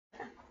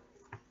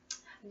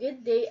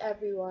Good day,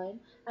 everyone.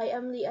 I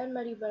am Lian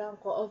Marie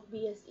Barangco of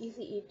BS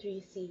ECE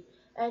 3C,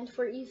 and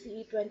for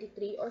ECE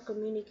 23 or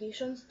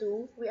Communications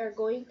 2, we are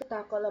going to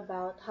tackle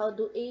about how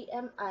do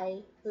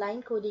AMI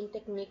line coding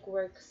technique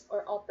works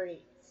or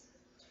operates.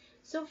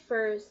 So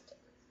first,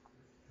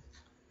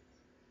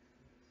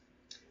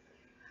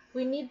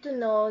 we need to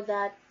know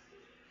that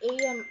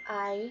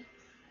AMI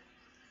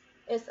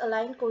is a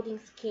line coding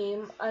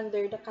scheme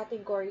under the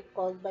category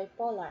called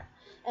bipolar.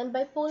 And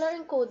bipolar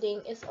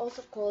encoding is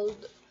also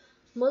called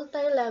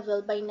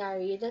multi-level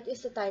binary, that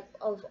is a type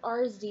of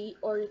RZ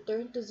or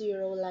return to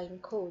zero line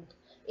code.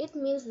 It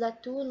means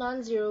that two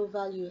non-zero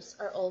values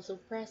are also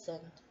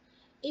present.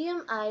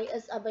 AMI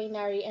is a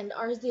binary and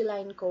RZ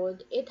line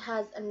code. It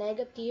has a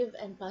negative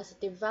and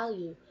positive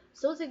value.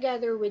 So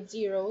together with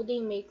 0, they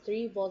make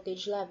three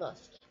voltage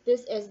levels.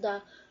 This is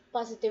the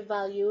positive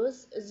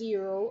values,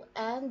 0,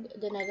 and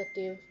the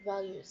negative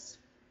values.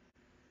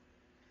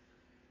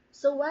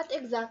 So what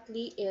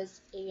exactly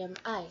is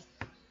AMI?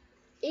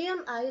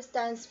 AMI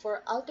stands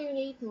for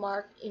alternate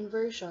mark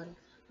inversion,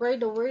 where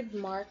the word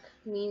mark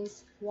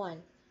means 1,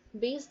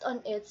 based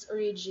on its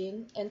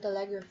origin in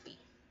telegraphy.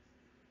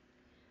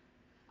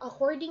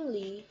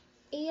 Accordingly,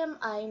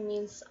 AMI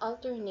means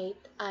alternate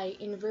I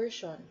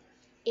inversion.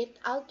 It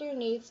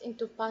alternates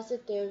into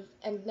positive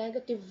and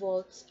negative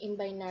volts in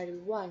binary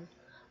 1,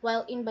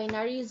 while in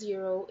binary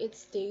 0 it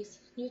stays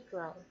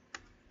neutral.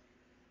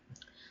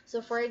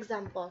 So for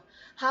example,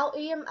 how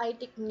AMI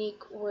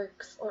technique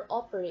works or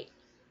operates.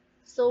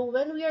 So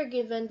when we are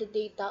given the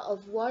data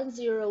of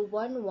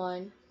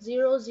 1011,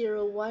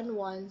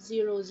 0011,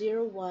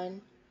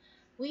 001,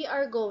 we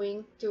are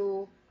going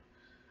to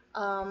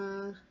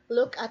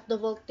look at the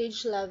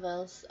voltage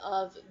levels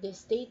of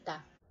this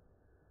data.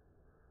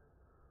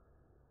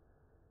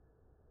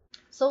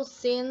 So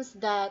since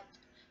that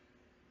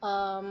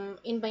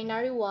in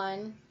binary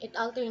 1, it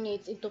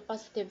alternates into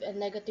positive and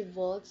negative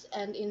volts,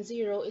 and in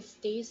 0, it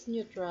stays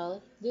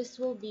neutral, this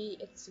will be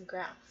its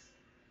graph.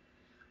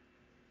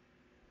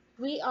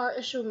 We are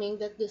assuming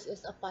that this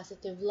is a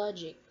positive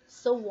logic.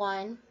 So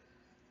 1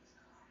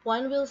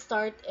 will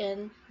start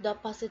in the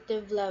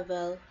positive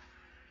level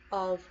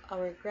of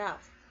our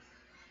graph.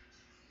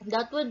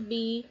 That would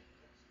be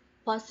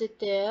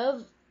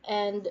positive,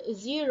 and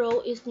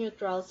 0 is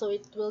neutral, so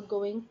it will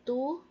going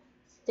to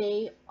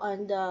stay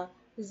on the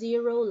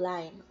 0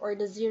 line or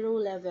the 0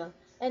 level.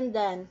 And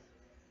then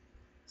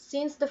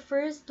since the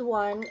first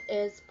one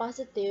is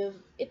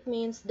positive, it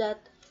means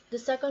that the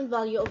second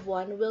value of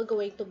 1 will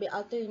going to be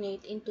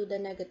alternate into the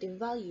negative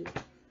value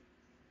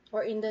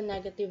or in the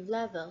negative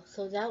level.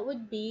 So that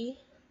would be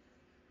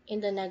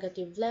in the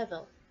negative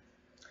level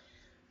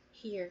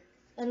here.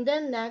 And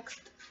then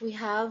next, we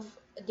have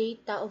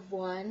data of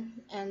 1,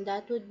 and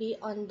that would be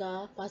on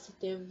the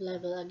positive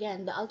level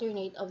again. The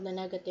alternate of the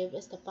negative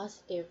is the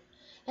positive.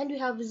 And we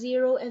have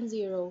 0 and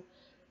 0.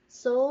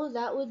 So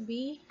that would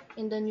be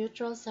in the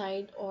neutral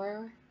side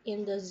or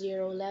in the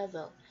 0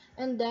 level.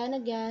 And then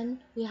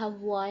again, we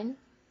have 1.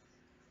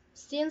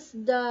 Since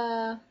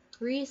the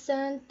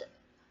recent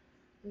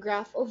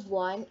graph of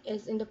 1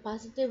 is in the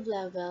positive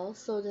level,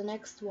 so the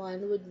next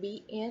one would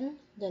be in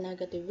the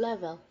negative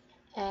level,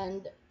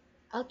 and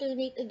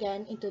alternate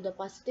again into the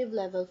positive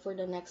level for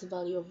the next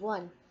value of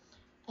 1.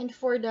 And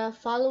for the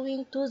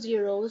following two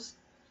zeros,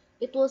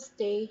 it will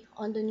stay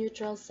on the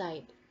neutral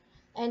side.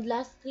 And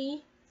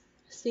lastly,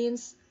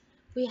 since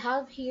we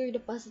have here the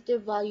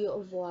positive value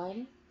of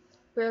 1,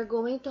 we're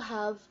going to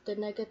have the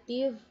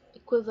negative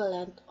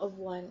equivalent of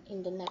 1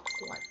 in the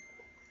next one.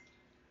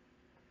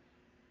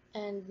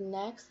 And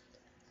next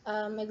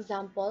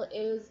example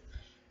is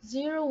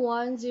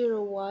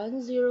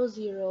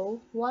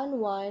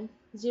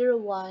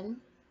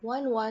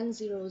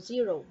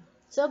 01010011011100.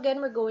 So again,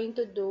 we're going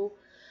to do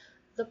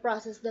the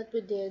process that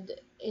we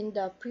did in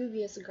the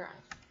previous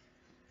graph.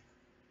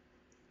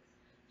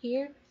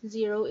 Here,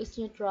 0 is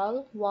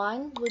neutral,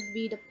 1 would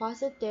be the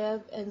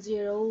positive, and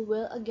 0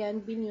 will again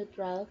be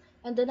neutral,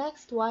 and the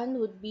next one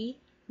would be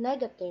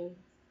negative.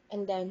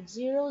 And then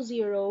 0,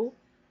 0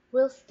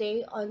 will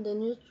stay on the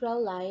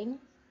neutral line,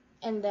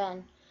 and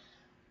then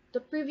the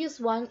previous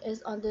one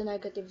is on the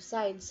negative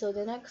side, so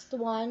the next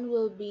one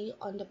will be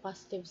on the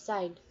positive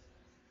side.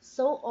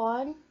 So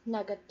on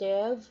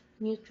negative,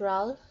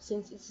 neutral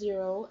since it's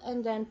 0,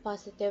 and then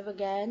positive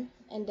again,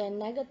 and then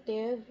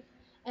negative,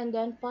 and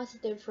then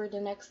positive for the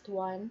next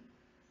one,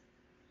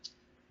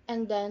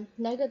 and then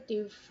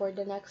negative for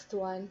the next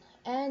one,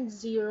 and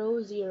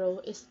 0,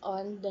 0 is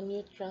on the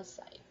neutral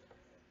side.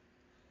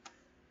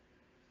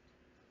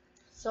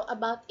 So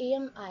about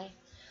AMI,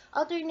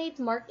 alternate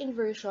mark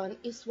inversion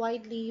is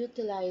widely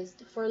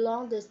utilized for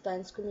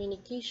long-distance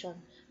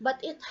communication,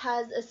 but it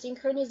has a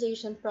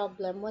synchronization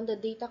problem when the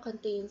data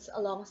contains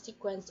a long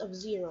sequence of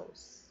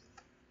zeros.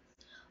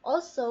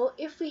 Also,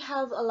 if we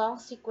have a long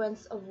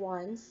sequence of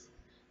ones,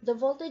 the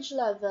voltage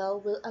level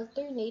will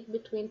alternate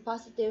between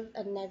positive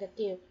and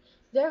negative.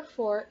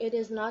 Therefore, it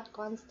is not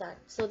constant,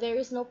 so there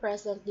is no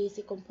present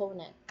DC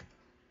component.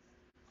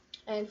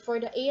 And for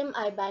the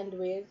AMI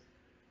bandwidth,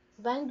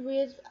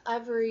 Bandwidth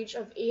average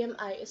of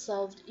AMI is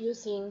solved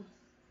using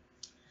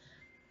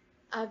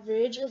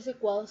average is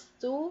equals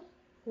to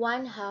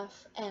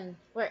 1/2 n,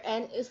 where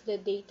n is the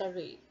data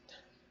rate.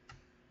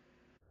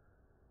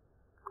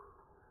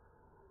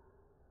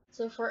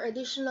 So for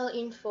additional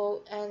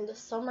info and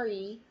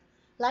summary,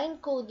 line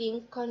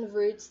coding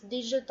converts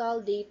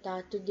digital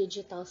data to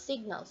digital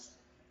signals.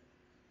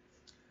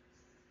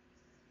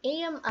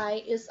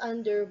 AMI is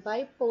under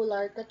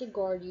bipolar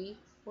category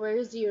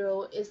where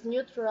 0 is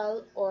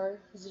neutral or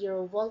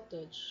zero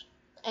voltage,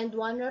 and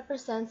 1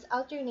 represents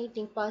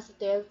alternating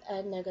positive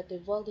and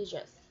negative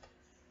voltages.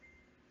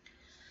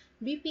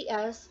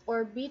 BPS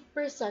or beat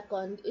per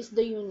second is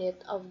the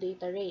unit of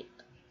data rate.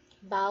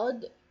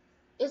 Baud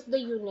is the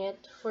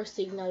unit for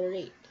signal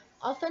rate,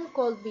 often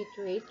called bit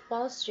rate,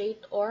 pulse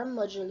rate, or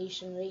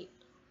modulation rate.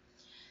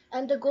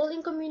 And the goal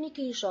in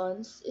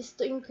communications is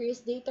to increase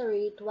data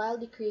rate while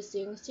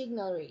decreasing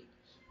signal rate.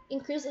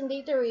 Increase in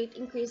data rate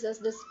increases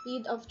the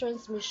speed of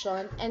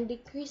transmission, and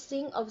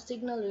decreasing of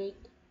signal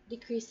rate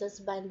decreases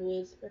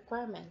bandwidth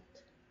requirement.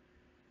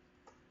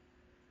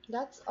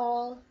 That's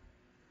all.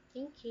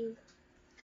 Thank you.